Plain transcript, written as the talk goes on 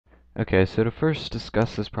Okay, so to first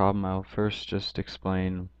discuss this problem, I'll first just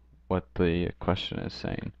explain what the question is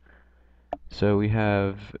saying. So we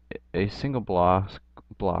have a single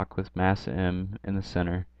block with mass m in the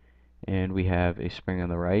center, and we have a spring on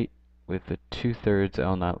the right with a 2/3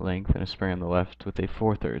 L0 length and a spring on the left with a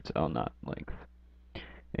 4/3 L0 length.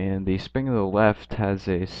 And the spring on the left has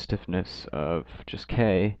a stiffness of just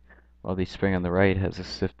K, while the spring on the right has a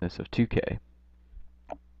stiffness of 2K.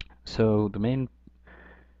 So the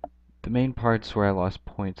main parts where I lost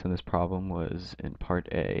points in this problem was in part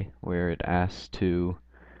A, where it asked to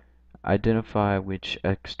identify which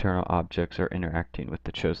external objects are interacting with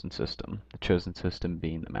the chosen system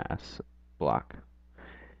being the mass block.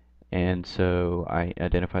 And so I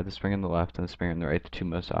identified the spring on the left and the spring on the right, the two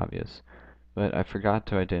most obvious, but I forgot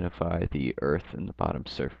to identify the earth and the bottom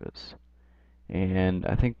surface. And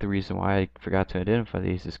I think the reason why I forgot to identify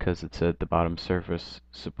these is because it said the bottom surface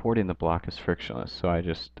supporting the block is frictionless, so I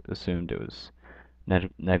just assumed it was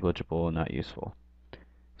negligible and not useful.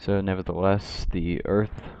 So nevertheless, the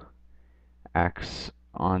earth acts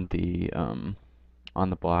on the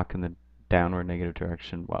block in the downward negative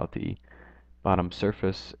direction, while the bottom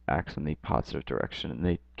surface acts in the positive direction, and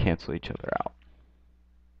they cancel each other out.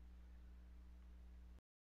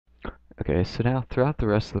 Okay, so now throughout the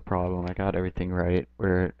rest of the problem, I got everything right,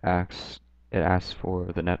 where it asks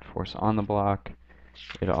for the net force on the block.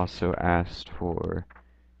 It also asked for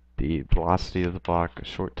the velocity of the block a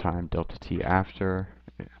short time delta t after,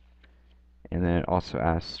 and then it also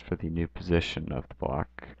asks for the new position of the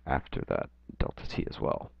block after that delta t as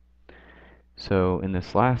well. So in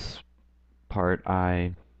this last part,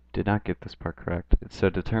 I did not get this part correct. It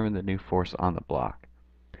said determine the new force on the block.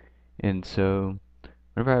 And so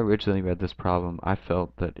whenever I originally read this problem, I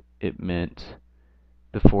felt that it meant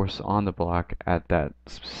the force on the block at that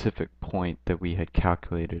specific point that we had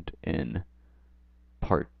calculated in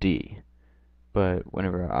part D. But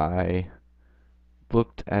whenever I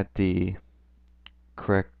looked at the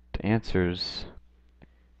correct answers,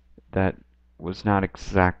 that was not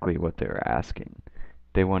exactly what they were asking.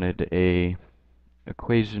 They wanted a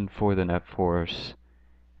equation for the net force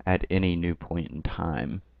at any new point in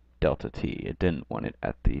time, delta t. It didn't want it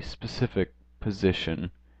at the specific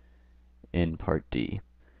position in part D.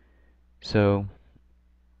 So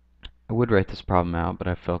I would write this problem out, but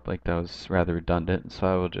I felt like that was rather redundant, so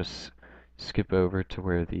I will just skip over to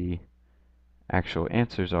where the actual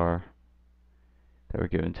answers are that were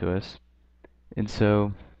given to us. And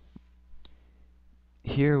so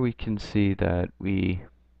here we can see that we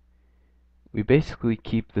basically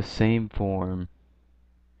keep the same form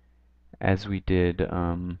as we did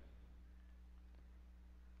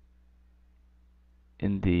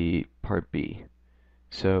in the part B.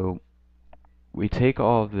 So we take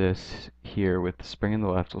all of this here with the spring on the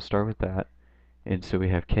left, we'll start with that, and so we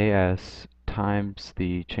have Ks times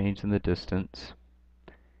the change in the distance,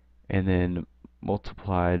 and then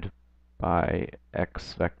multiplied by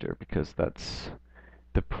x vector, because that's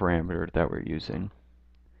the parameter that we're using.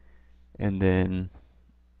 And then,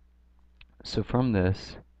 so from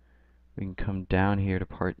this, we can come down here to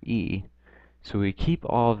part E. So we keep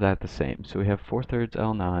all of that the same. So we have 4/3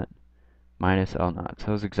 L0 minus L0. So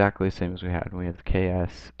it was exactly the same as we had. We have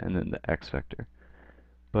Ks and then the x vector.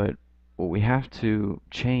 But what we have to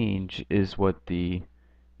change is what the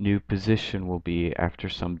new position will be after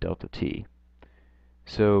some delta t.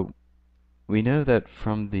 So we know that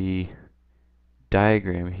from the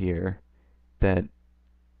diagram here that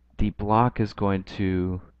the block is going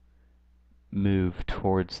to move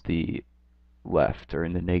towards the left, or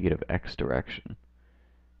in the negative x direction.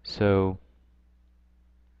 So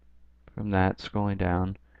from that, scrolling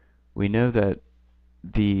down, we know that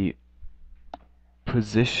the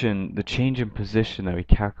change in position that we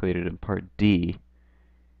calculated in part D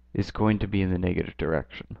is going to be in the negative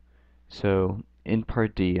direction. So in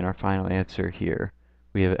part D, in our final answer here,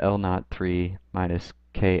 we have L0 3 minus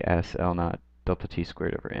Ks L0 delta t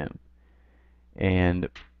squared over m. And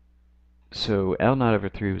so L0 over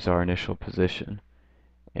 3 was our initial position,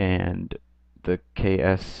 and the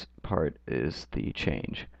Ks part is the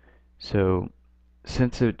change. So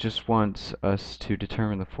since it just wants us to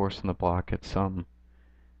determine the force on the block at some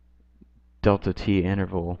delta t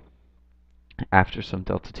interval, after some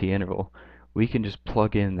delta t interval, we can just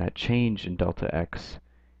plug in that change in delta x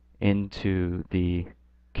into the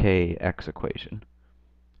kx equation,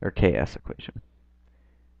 or ks equation.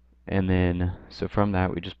 And then, so from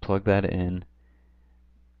that, we just plug that in.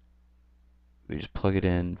 We just plug it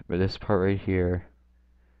in for this part right here,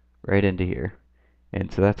 right into here.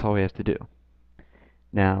 And so that's all we have to do.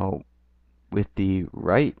 Now, with the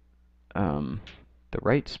right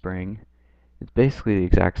spring, It's basically the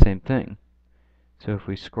exact same thing. So if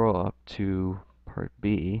we scroll up to part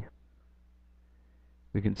B,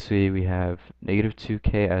 we can see we have negative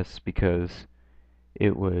 2ks because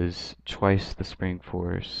it was twice the spring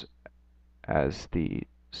force as the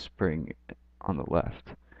spring on the left.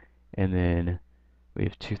 And then we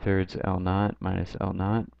have 2/3 L naught minus L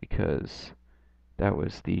naught because that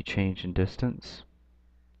was the change in distance.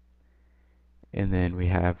 And then we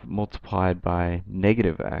have multiplied by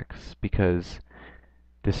negative x because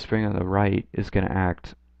the spring on the right is going to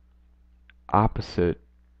act opposite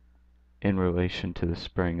in relation to the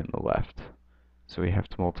spring on the left. So we have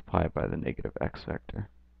to multiply it by the negative x vector.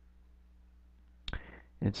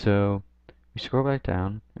 And so we scroll back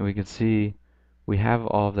down and we can see we have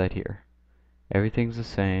all of that here. Everything's the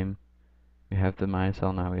same. We have the minus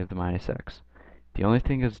L now, we have the minus x. The only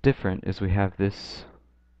thing that's different is we have this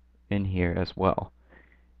in here as well.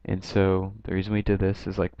 And so the reason we did this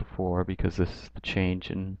is like before, because this is the change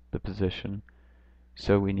in the position.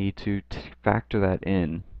 So we need to factor that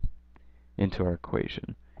into our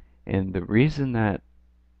equation. And the reason that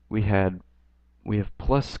we have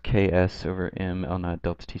plus ks over m L naught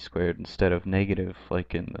delta t squared instead of negative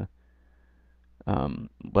like in the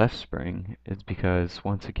left spring is because,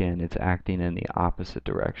 once again, it's acting in the opposite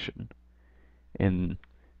direction. And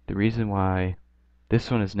the reason why this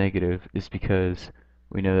one is negative is because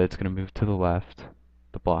we know that it's going to move to the left,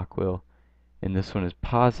 the block will, and this one is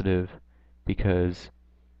positive because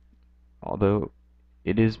although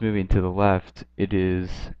it is moving to the left, it is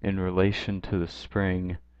in relation to the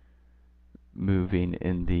spring moving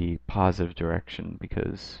in the positive direction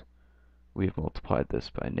because we've multiplied this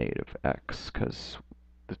by negative x because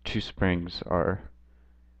the two springs are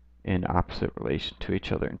in opposite relation to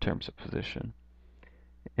each other in terms of position.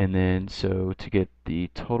 And then so to get the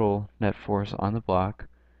total net force on the block,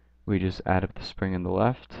 we just add up the spring on the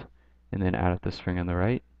left and then add up the spring on the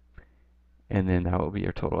right, and then that will be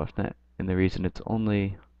your total F net. And the reason it's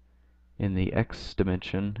only in the x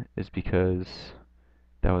dimension is because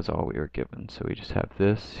that was all we were given. So we just have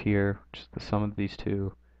this here, which is the sum of these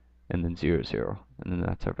two, and then 0, 0, and then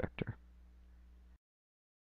that's our vector.